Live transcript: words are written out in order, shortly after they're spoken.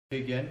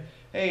Again.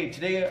 Hey,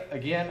 today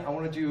again I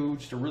want to do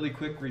just a really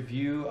quick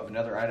review of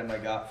another item I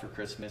got for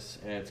Christmas,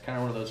 and it's kind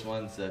of one of those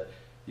ones that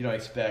you don't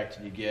expect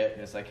and you get,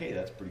 and it's like, hey,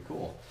 that's pretty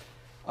cool.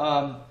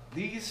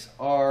 These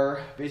are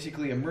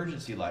basically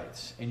emergency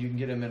lights, and you can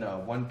get them in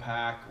a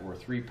 1-pack or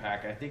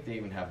 3-pack. I think they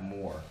even have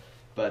more,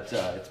 but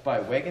it's by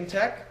Wagan,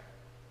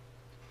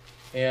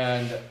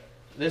 and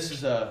this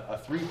is a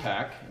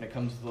 3-pack, and it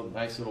comes with a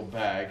nice little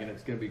bag, and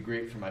it's going to be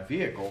great for my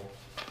vehicle.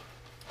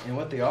 And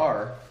what they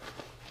are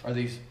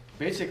these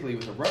basically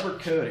with a rubber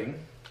coating.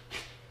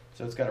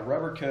 So it's got a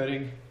rubber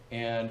coating,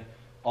 and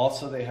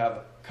also they have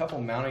a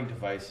couple mounting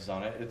devices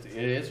on it. It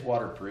is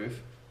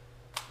waterproof,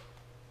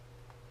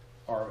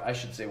 or I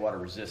should say water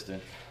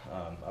resistant.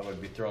 I would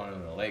be throwing it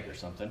in a lake or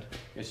something.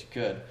 I guess you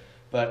could.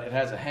 But it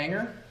has a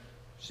hanger,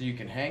 so you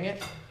can hang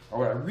it. Or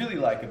what I really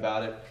like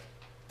about it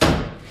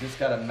is it's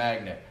got a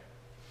magnet.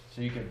 So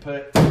you can put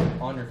it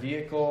on your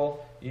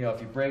vehicle, you know, if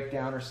you break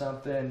down or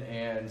something,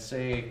 and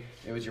say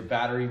it was your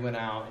battery went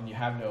out and you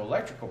have no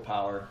electrical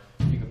power,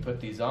 you can put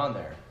these on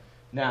there.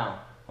 Now,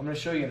 I'm going to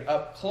show you an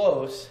up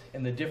close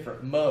in the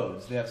different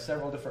modes. They have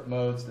several different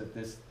modes that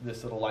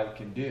this little light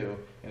can do,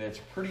 and it's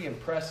pretty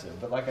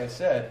impressive. But like I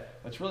said,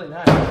 what's really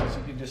nice is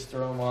you can just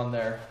throw them on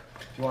there.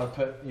 If you want to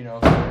put, you know,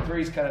 3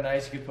 is kind of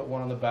nice. You could put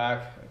one on the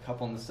back, a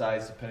couple on the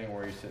sides, depending on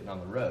where you're sitting on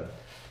the road.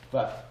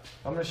 But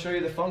I'm going to show you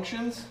the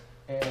functions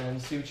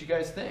and see what you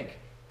guys think.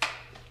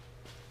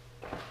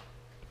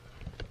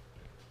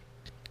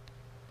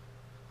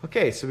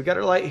 Okay, so we got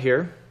our light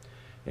here,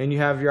 and you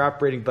have your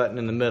operating button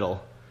in the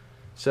middle.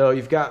 So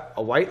you've got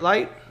a white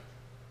light,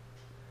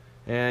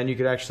 and you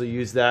could actually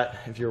use that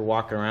if you're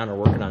walking around or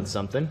working on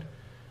something.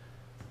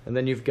 And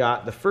then you've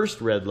got the first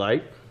red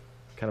light,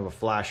 kind of a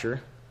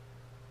flasher.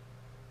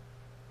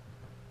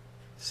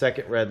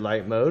 Second red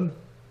light mode.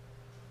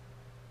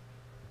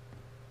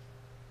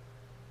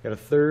 Got a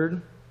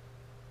third,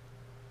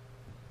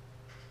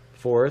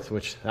 fourth,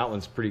 which that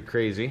one's pretty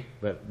crazy,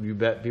 but you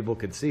bet people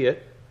could see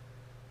it.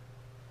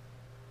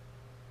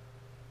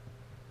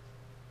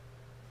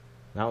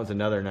 That one's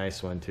another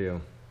nice one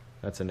too.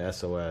 That's an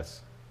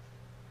SOS.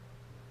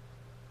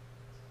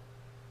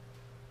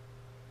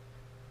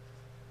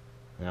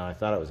 Now I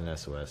thought it was an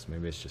SOS.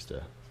 Maybe it's just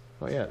a...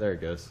 Oh yeah, there it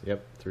goes.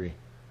 Yep, 3.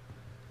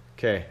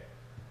 Okay.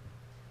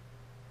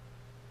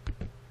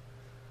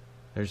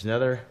 There's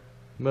another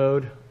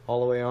mode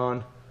all the way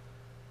on,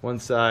 one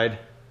side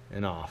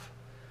and off.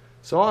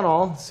 So all in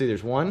all, let's see,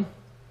 there's 1,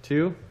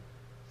 2,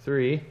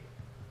 3,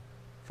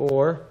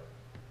 4,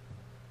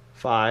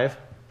 5,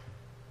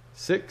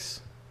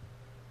 6,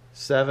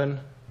 7,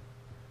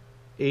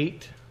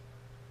 8,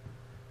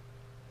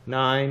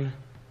 9,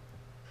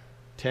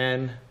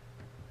 10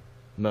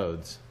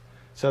 modes.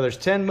 So there's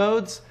 10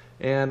 modes,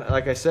 and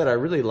like I said, I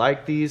really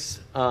like these.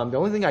 The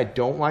only thing I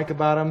don't like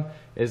about them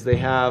is they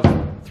have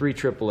 3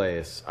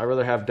 AAAs. I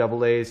rather have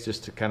AA's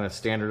just to kind of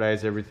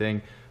standardize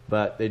everything,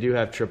 but they do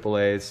have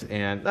AAAs,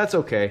 and that's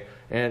okay.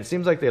 And it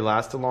seems like they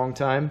last a long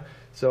time,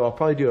 so I'll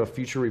probably do a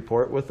future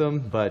report with them.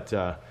 But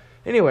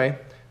anyway,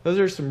 those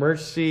are some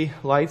emergency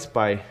lights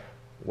by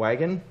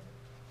Wagan,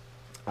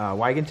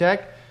 Wagan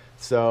Tech.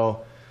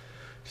 So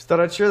just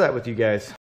thought I'd share that with you guys.